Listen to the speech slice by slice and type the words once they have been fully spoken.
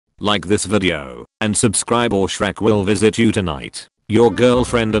like this video, and subscribe or Shrek will visit you tonight. Your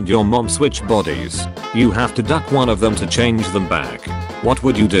girlfriend and your mom switch bodies. You have to duck one of them to change them back. What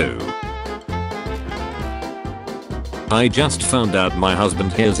would you do? I just found out my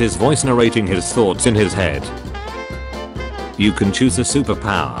husband hears his voice narrating his thoughts in his head. You can choose a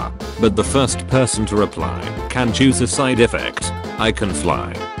superpower, but the first person to reply can choose a side effect. I can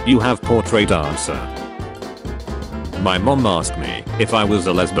fly. You have portrait answer. My mom asked me if I was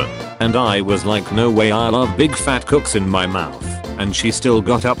a lesbian, and I was like, no way, I love big fat cooks in my mouth, and she still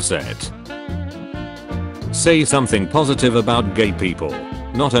got upset. Say something positive about gay people.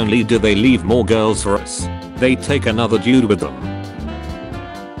 Not only do they leave more girls for us, they take another dude with them.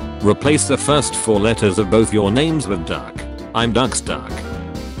 Replace the first 4 letters of both your names with duck. I'm Duck's Duck.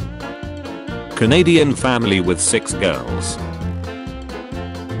 Canadian family with 6 girls.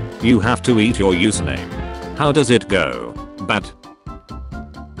 You have to eat your username. How does it go? Bad.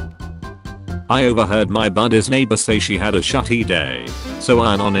 I overheard my buddy's neighbor say she had a shitty day, so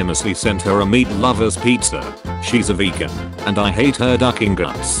I anonymously sent her a meat lover's pizza. She's a vegan, and I hate her ducking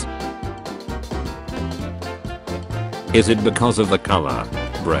guts. Is it because of the color?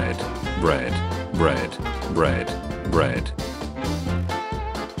 Bread, bread, bread, bread, bread.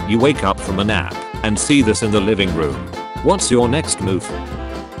 You wake up from a nap and see this in the living room. What's your next move?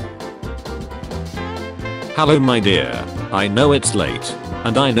 Hello my dear, I know it's late,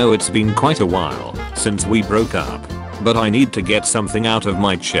 and I know it's been quite a while since we broke up, but I need to get something out of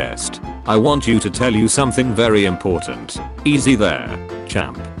my chest. I want you to tell you something very important. Easy there,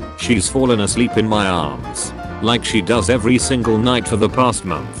 champ. She's fallen asleep in my arms, like she does every single night for the past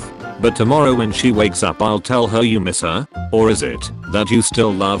month. But tomorrow when she wakes up I'll tell her you miss her, or is it that you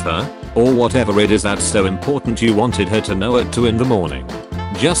still love her, or whatever it is that's so important you wanted her to know at 2 in the morning.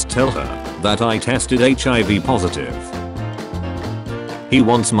 Just tell her that I tested HIV positive. He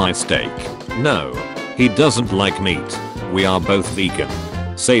wants my steak. No, he doesn't like meat. We are both vegan.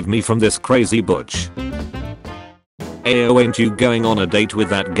 Save me from this crazy butch. Ayo, ain't you going on a date with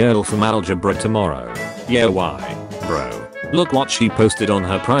that girl from algebra tomorrow? Yeah, why? Bro, look what she posted on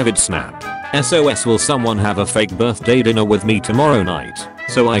her private snap. SOS, will someone have a fake birthday dinner with me tomorrow night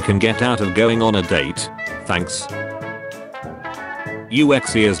so I can get out of going on a date? Thanks.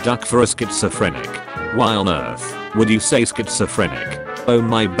 UX is duck for a schizophrenic. Why on earth would you say schizophrenic? Oh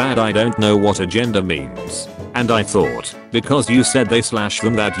my bad, I don't know what agenda means. And I thought, because you said they slash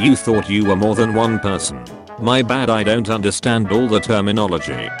them, that you thought you were more than one person. My bad, I don't understand all the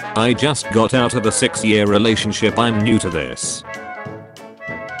terminology. I just got out of a 6-year relationship, I'm new to this.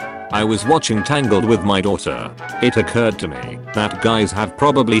 I was watching Tangled with my daughter. It occurred to me that guys have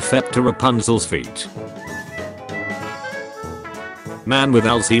probably fepped to Rapunzel's feet. Man with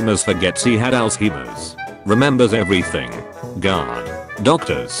Alzheimer's forgets he had Alzheimer's. Remembers everything. God.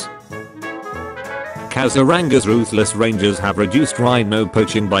 Doctors. Kazaranga's ruthless rangers have reduced rhino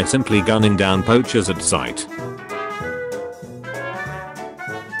poaching by simply gunning down poachers at sight.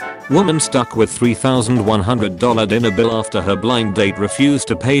 Woman stuck with $3,100 dinner bill after her blind date refused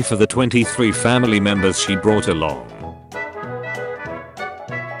to pay for the 23 family members she brought along.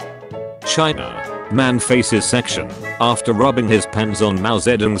 China. Man faces section after rubbing his pens on Mao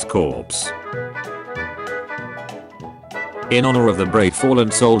Zedong's corpse. In honor of the brave fallen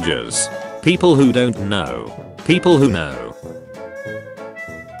soldiers. People who don't know. People who know.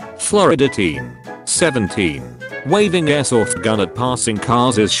 Florida teen, 17, waving airsoft gun at passing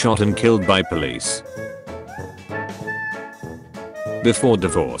cars is shot and killed by police. Before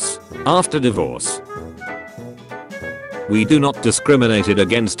divorce. After divorce. We do not discriminate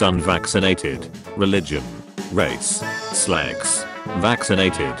against unvaccinated, religion, race, slags,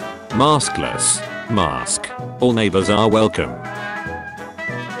 vaccinated, maskless, mask. All neighbors are welcome.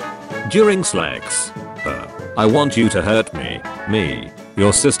 During slags. I want you to hurt me. Me.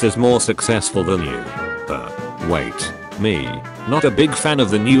 Your sister's more successful than you. Wait. Me. Not a big fan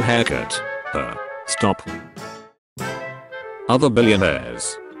of the new haircut. Stop. Other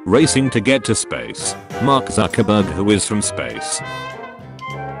billionaires. Racing to get to space. Mark Zuckerberg, who is from space.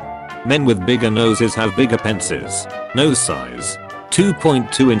 Men with bigger noses have bigger pences. Nose size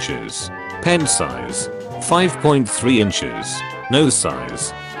 2.2 inches. Pen size 5.3 inches. Nose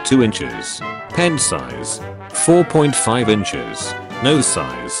size 2 inches. Pen size 4.5 inches. Nose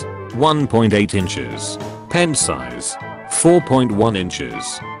size 1.8 inches. Pen size 4.1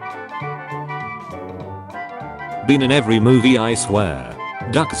 inches. Been in every movie, I swear.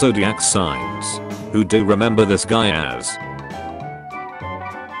 Duck zodiac signs. Who do remember this guy as?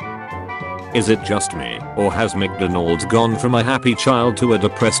 Is it just me, or has McDonald's gone from a happy child to a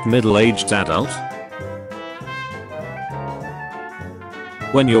depressed middle-aged adult?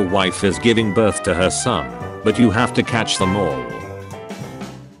 when your wife is giving birth to her son, but you have to catch them all.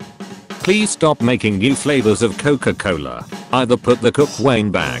 Please stop making new flavors of Coca-Cola. Either put the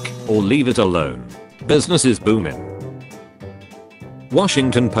Coke back or leave it alone. Business is booming.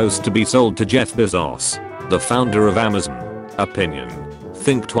 Washington Post to be sold to Jeff Bezos, the founder of Amazon. Opinion.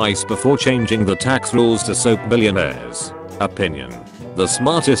 Think twice before changing the tax rules to soak billionaires. Opinion. The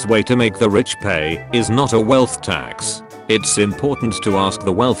smartest way to make the rich pay is not a wealth tax. It's important to ask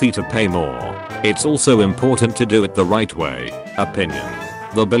the wealthy to pay more. It's also important to do it the right way. Opinion.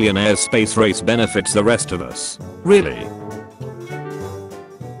 The billionaire space race benefits the rest of us. Really?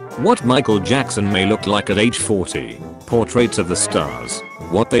 What Michael Jackson may look like at age 40. Portraits of the stars.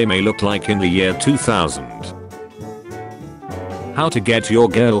 What they may look like in the year 2000. How to get your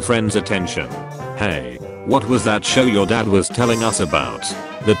girlfriend's attention. Hey, what was that show your dad was telling us about?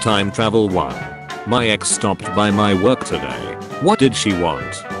 The time travel one. My ex stopped by my work today. What did she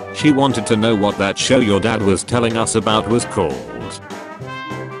want? She wanted to know what that show your dad was telling us about was called.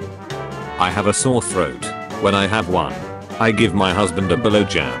 I have a sore throat. When I have one, I give my husband a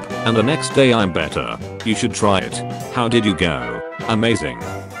blowjob, and the next day I'm better. You should try it. How did you go? Amazing.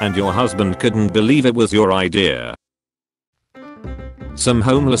 And your husband couldn't believe it was your idea. Some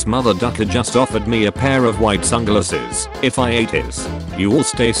homeless mother ducker just offered me a pair of white sunglasses if I ate his. You all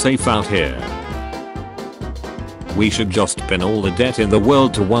stay safe out here. We should just pin all the debt in the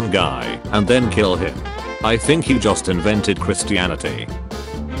world to one guy and then kill him. I think he just invented Christianity.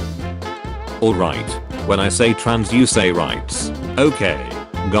 Alright, when I say trans you say rights. Okay,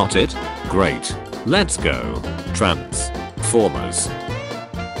 got it? Great. Let's go. Transformers.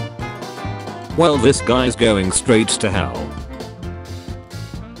 Well, this guy's going straight to hell.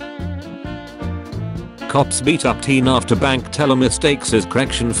 Cops beat up teen after bank teller mistakes his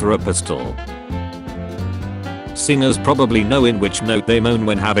correction for a pistol. Singers probably know in which note they moan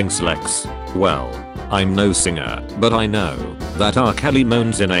when having sex. Well, I'm no singer, but I know that R. Kelly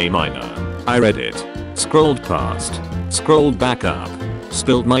moans in A minor. I read it. Scrolled past. Scrolled back up.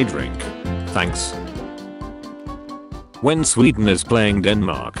 Spilled my drink. Thanks. When Sweden is playing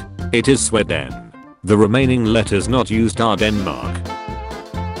Denmark, it is Sweden. The remaining letters not used are Denmark.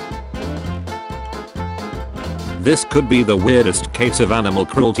 This could be the weirdest case of animal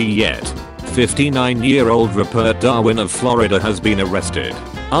cruelty yet. 59-year-old Rupert Darwin of Florida has been arrested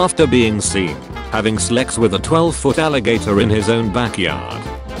after being seen having sex with a 12-foot alligator in his own backyard.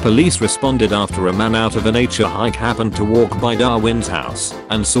 Police responded after a man out of a nature hike happened to walk by Darwin's house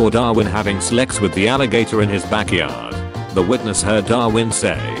and saw Darwin having sex with the alligator in his backyard. The witness heard Darwin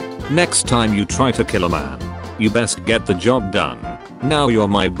say, "Next time you try to kill a man, you best get the job done. Now you're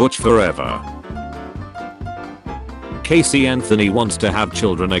my butch forever." Casey Anthony wants to have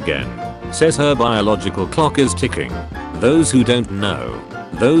children again. Says her biological clock is ticking. Those who don't know.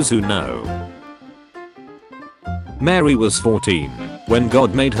 Those who know. Mary was 14 when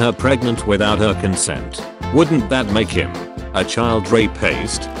God made her pregnant without her consent. Wouldn't that make him a child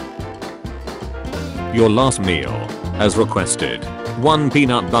rapist? Your last meal, as requested. 1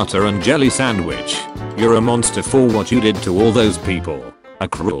 peanut butter and jelly sandwich. You're a monster for what you did to all those people. A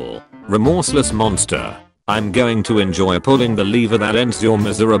cruel, remorseless monster. I'm going to enjoy pulling the lever that ends your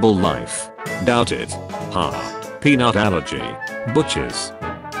miserable life. Doubt it. Ha. Peanut allergy. Butchers.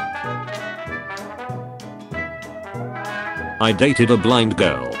 I dated a blind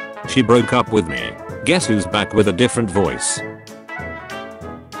girl. She broke up with me. Guess who's back with a different voice?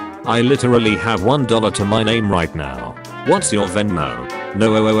 I literally have $1 to my name right now. What's your Venmo?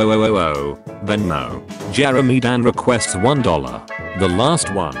 No, Venmo. Jeremy Dan requests $1. The last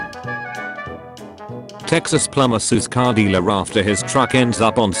one. Texas plumber sues car dealer after his truck ends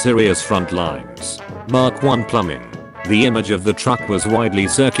up on Syria's front lines. Mark 1 Plumbing. The image of the truck was widely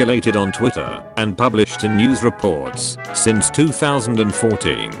circulated on Twitter and published in news reports since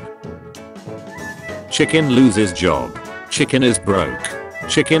 2014. Chicken loses job. Chicken is broke.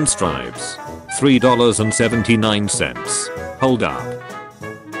 Chicken strives. $3.79. Hold up.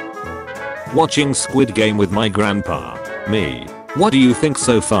 Watching Squid Game with my grandpa. Me. What do you think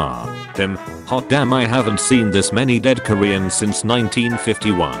so far? Tim. Hot damn, I haven't seen this many dead Koreans since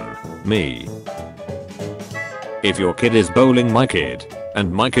 1951. Me. If your kid is bowling my kid, and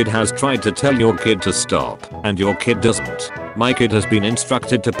my kid has tried to tell your kid to stop, and your kid doesn't, my kid has been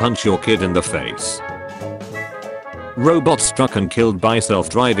instructed to punch your kid in the face. Robot struck and killed by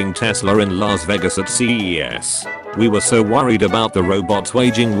self-driving Tesla in Las Vegas at CES. We were so worried about the robots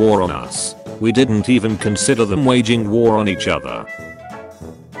waging war on us, we didn't even consider them waging war on each other.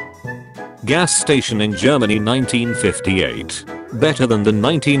 Gas station in Germany 1958. Better than the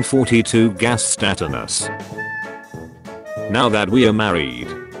 1942 gas status. Now that we are married,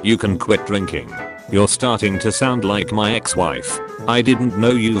 you can quit drinking. You're starting to sound like my ex-wife. I didn't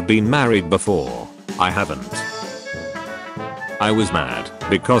know you've been married before. I haven't. I was mad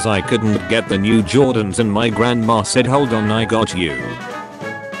because I couldn't get the new Jordans and my grandma said hold on I got you.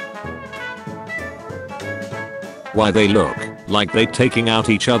 Why they look like they taking out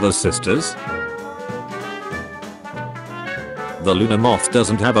each other's sisters? The lunar moth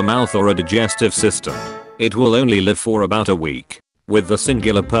doesn't have a mouth or a digestive system. It will only live for about a week, with the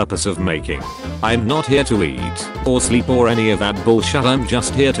singular purpose of making. I'm not here to eat, or sleep or any of that bullshit. I'm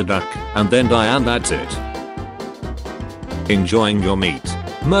just here to duck, and then die and that's it. Enjoying your meat,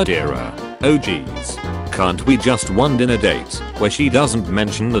 murderer. Oh geez. Can't we just one dinner date, where she doesn't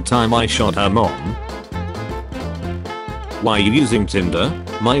mention the time I shot her mom? Why are you using Tinder?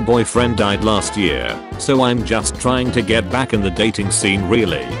 My boyfriend died last year, so I'm just trying to get back in the dating scene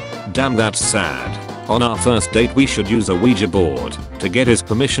really. Damn that's sad. On our first date we should use a Ouija board to get his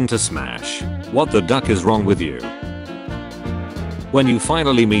permission to smash. What the duck is wrong with you? When you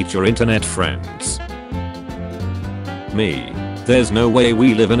finally meet your internet friends. Me. There's no way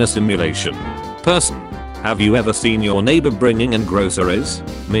we live in a simulation. Person. Have you ever seen your neighbor bringing in groceries?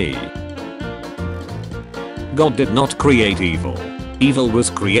 Me. God did not create evil. Evil was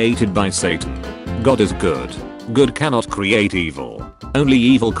created by Satan. God is good. Good cannot create evil. Only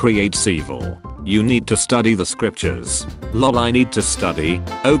evil creates evil. You need to study the scriptures. Lol, I need to study.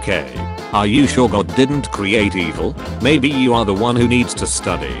 Okay. Are you sure God didn't create evil? Maybe you are the one who needs to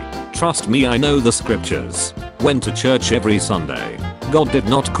study. Trust me, I know the scriptures. Went to church every Sunday. God did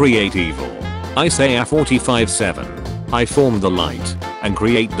not create evil. Isaiah 45:7. I form the light and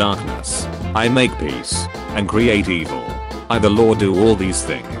create darkness. I make peace and create evil. I the Lord do all these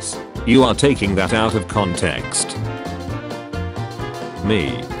things. You are taking that out of context.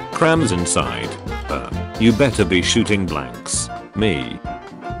 Me. Crams inside. You better be shooting blanks. Me.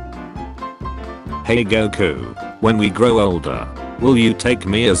 Hey Goku. When we grow older, will you take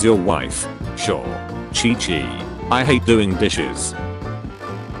me as your wife? Sure. Chi-Chi. I hate doing dishes.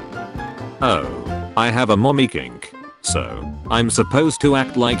 Oh. I have a mommy kink. So, I'm supposed to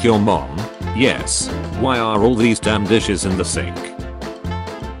act like your mom? Yes. Why are all these damn dishes in the sink?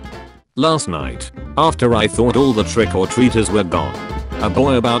 Last night, after I thought all the trick-or-treaters were gone, a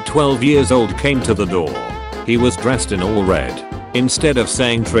boy about 12 years old came to the door. He was dressed in all red. Instead of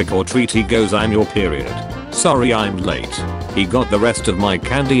saying trick or treat he goes I'm your period. Sorry I'm late. He got the rest of my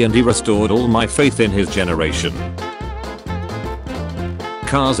candy and he restored all my faith in his generation.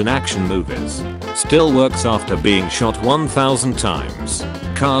 Cars in action movies. Still works after being shot 1000 times.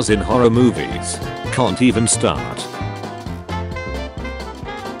 Cars in horror movies. Can't even start.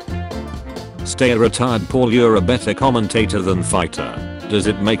 Stay a retired Paul, you're a better commentator than fighter. Does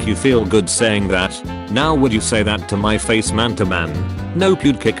it make you feel good saying that? Now would you say that to my face man to man? Nope,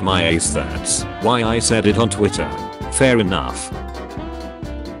 you'd kick my ass. That's why I said it on Twitter. Fair enough.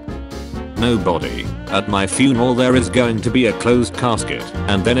 Nobody. At my funeral there is going to be a closed casket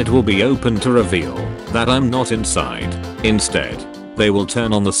and then it will be open to reveal that I'm not inside. Instead, they will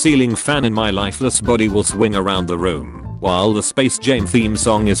turn on the ceiling fan and my lifeless body will swing around the room while the Space Jam theme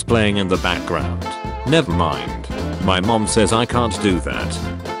song is playing in the background. Never mind. My mom says I can't do that.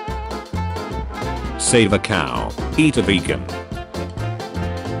 Save a cow. Eat a vegan.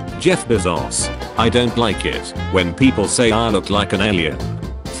 Jeff Bezos. I don't like it when people say I look like an alien.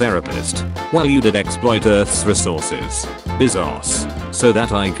 Therapist. Well, you did exploit Earth's resources, Bezos, so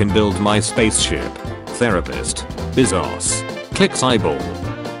that I can build my spaceship. Therapist. Bezos. Clicks eyeball.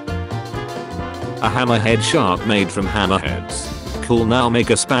 A hammerhead shark made from hammerheads. Cool, now make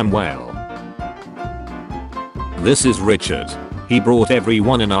a spam whale. This is Richard. He brought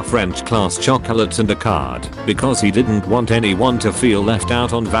everyone in our French class chocolates and a card because he didn't want anyone to feel left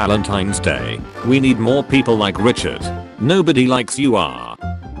out on Valentine's Day. We need more people like Richard. Nobody likes you are.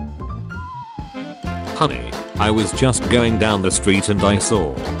 Honey, I was just going down the street and I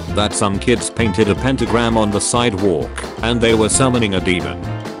saw that some kids painted a pentagram on the sidewalk and they were summoning a demon.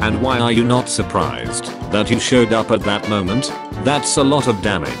 And why are you not surprised that you showed up at that moment? That's a lot of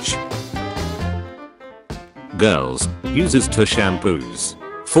damage. Girls, uses to shampoos,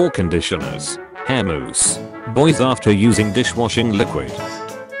 for conditioners, hair mousse, boys after using dishwashing liquid.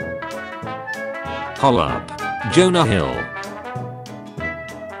 Hol Up. Jonah Hill.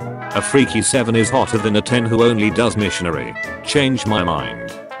 A freaky 7 is hotter than a 10 who only does missionary. Change my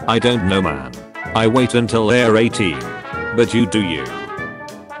mind. I don't know man. I wait until they're 18. But you do you.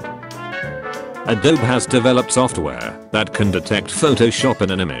 Adobe has developed software that can detect Photoshop in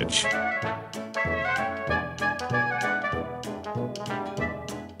an image.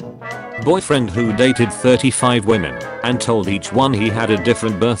 Boyfriend who dated 35 women. and told each one he had a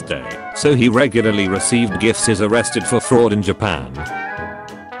different birthday, so he regularly received gifts. Is arrested for fraud in Japan.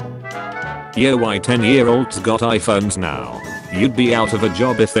 Yeah, why 10-year-olds got iPhones now? You'd be out of a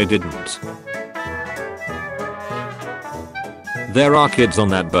job if they didn't. There are kids on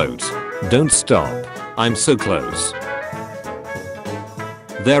that boat. Don't stop. I'm so close.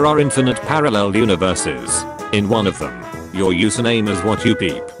 There are infinite parallel universes. In one of them, your username is what you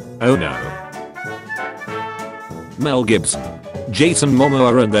peep. Oh no. Mel Gibson, Jason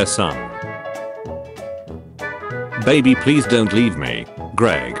Momoa and their son. Baby, please don't leave me.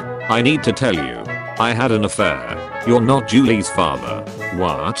 Greg, I need to tell you. I had an affair. You're not Julie's father.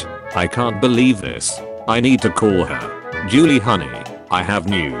 What? I can't believe this. I need to call her. Julie honey, I have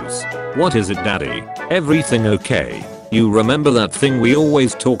news. What is it daddy? Everything okay? You remember that thing we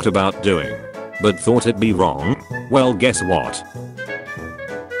always talked about doing, but thought it'd be wrong? Well, guess what?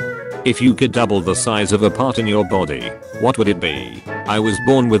 If you could double the size of a part in your body, what would it be? I was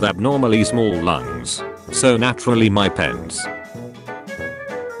born with abnormally small lungs, so naturally my pens.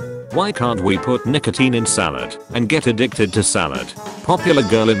 Why can't we put nicotine in salad and get addicted to salad? Popular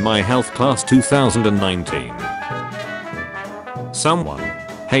girl in my health class 2019. Someone.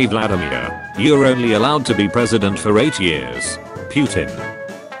 Hey Vladimir, you're only allowed to be president for 8 years. Putin.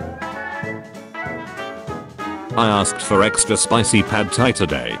 I asked for extra spicy pad thai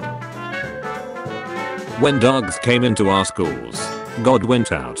today. When dogs came into our schools, God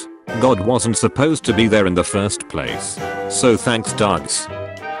went out. God wasn't supposed to be there in the first place. So thanks dogs.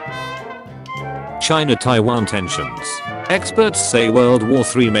 China-Taiwan tensions. Experts say World War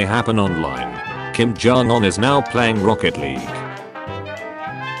III may happen online. Kim Jong-un is now playing Rocket League.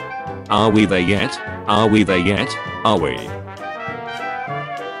 Are we there yet? Are we there yet? Are we?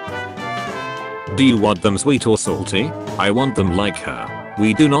 Do you want them sweet or salty? I want them like her.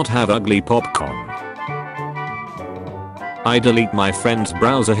 We do not have ugly popcorn. I delete my friend's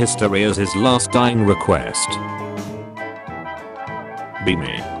browser history as his last dying request. Be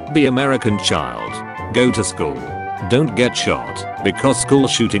me. Be American child. Go to school. Don't get shot, because school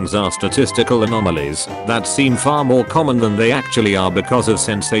shootings are statistical anomalies that seem far more common than they actually are because of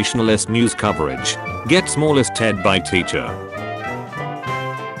sensationalist news coverage. Get smallest head by teacher.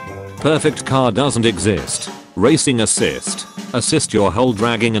 Perfect car doesn't exist. Racing assist. Assist your whole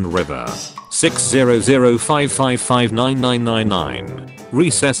dragging and river. 60055559999.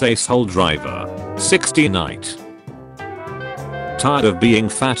 Recess ace hole driver. 60 night. Tired of being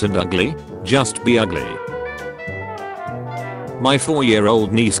fat and ugly? Just be ugly. My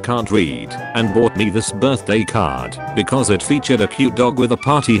 4-year-old niece can't read and bought me this birthday card because it featured a cute dog with a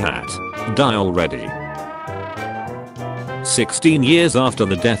party hat. Die already. 16 years after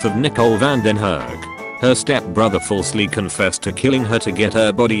the death of Nicole van den Herg, her stepbrother falsely confessed to killing her to get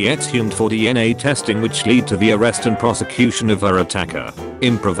her body exhumed for DNA testing, which lead to the arrest and prosecution of her attacker.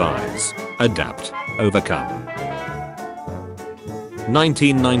 Improvise. Adapt. Overcome.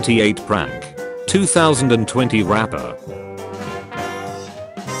 1998 prank. 2020 rapper.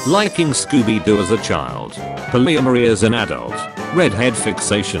 Liking Scooby-Doo as a child. Polyamory as an adult. Redhead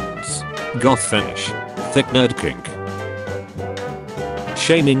fixations. Goth fetish. Thick nerd kink.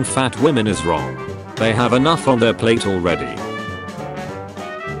 Shaming fat women is wrong. They have enough on their plate already.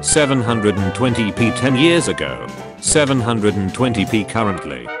 720p 10 years ago. 720p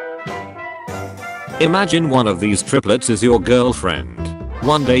currently. Imagine one of these triplets is your girlfriend.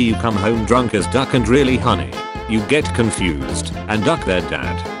 One day you come home drunk as duck and really honey. You get confused and duck their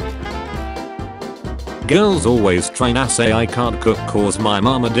dad. Girls always try to say I can't cook cause my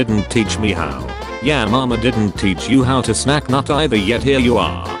mama didn't teach me how. Yeah, mama didn't teach you how to snack nut either, yet here you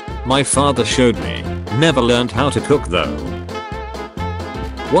are. My father showed me. Never learned how to cook though.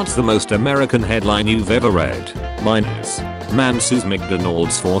 What's the most American headline you've ever read? Mine is, man sues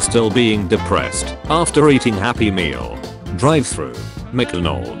McDonald's for still being depressed after eating Happy Meal. Drive-through.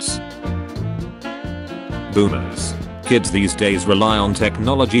 McDonald's. Boomers. Kids these days rely on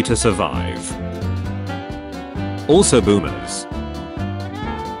technology to survive. Also boomers.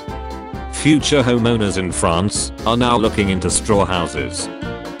 Future homeowners in France are now looking into straw houses.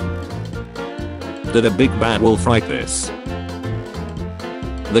 Did a big bad wolf write this?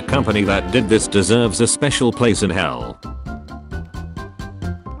 The company that did this deserves a special place in hell.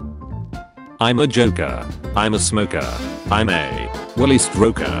 I'm a joker. I'm a smoker. I'm a Willy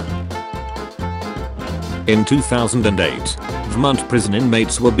Stroker. In 2008, Vermont prison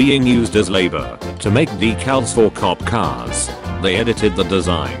inmates were being used as labor to make decals for cop cars. They edited the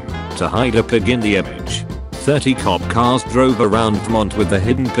design to hide a pig in the image. 30 cop cars drove around Vermont with the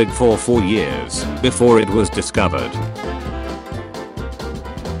hidden pig for 4 years before it was discovered.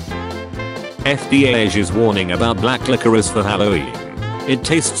 FDA's warning about black licorice for Halloween. It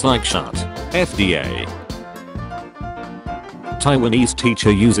tastes like shit. FDA. Taiwanese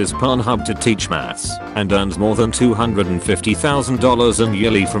teacher uses Pornhub to teach maths and earns more than $250,000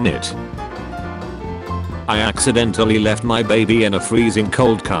 yearly from it. I accidentally left my baby in a freezing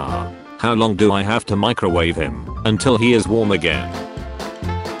cold car. How long do I have to microwave him until he is warm again?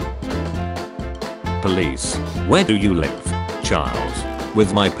 Police. Where do you live? Child.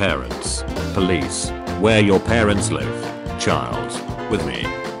 With my parents. Police. Where your parents live? Child. With me.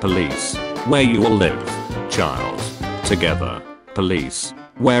 Police. Where you all live? Child. Together. Police.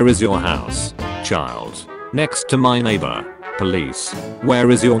 Where is your house? Child. Next to my neighbor. Police. Where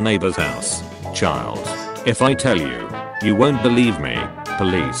is your neighbor's house? Child. If I tell you, you won't believe me.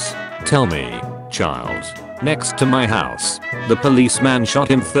 Police. Tell me. Child. Next to my house. The policeman shot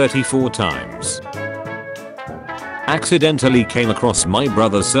him 34 times. Accidentally came across my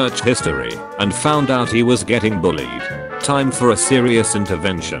brother's search history and found out he was getting bullied. Time for a serious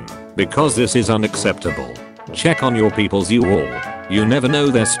intervention, because this is unacceptable. Check on your peoples, you all. You never know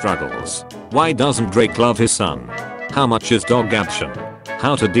their struggles. Why doesn't Drake love his son? How much is dog action?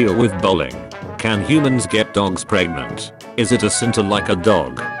 How to deal with bullying? Can humans get dogs pregnant? Is it a sin to like a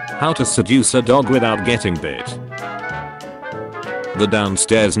dog? How to seduce a dog without getting bit? The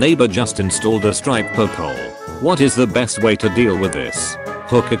downstairs neighbor just installed a striper pole. What is the best way to deal with this?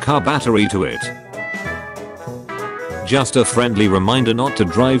 Hook a car battery to it. Just a friendly reminder not to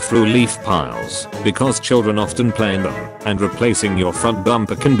drive through leaf piles, because children often play in them, and replacing your front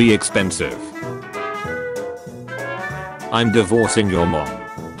bumper can be expensive. I'm divorcing your mom.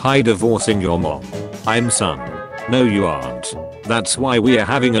 Hi, divorcing your mom. I'm son. No, you aren't. That's why we are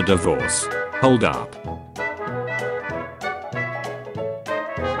having a divorce. Hold up.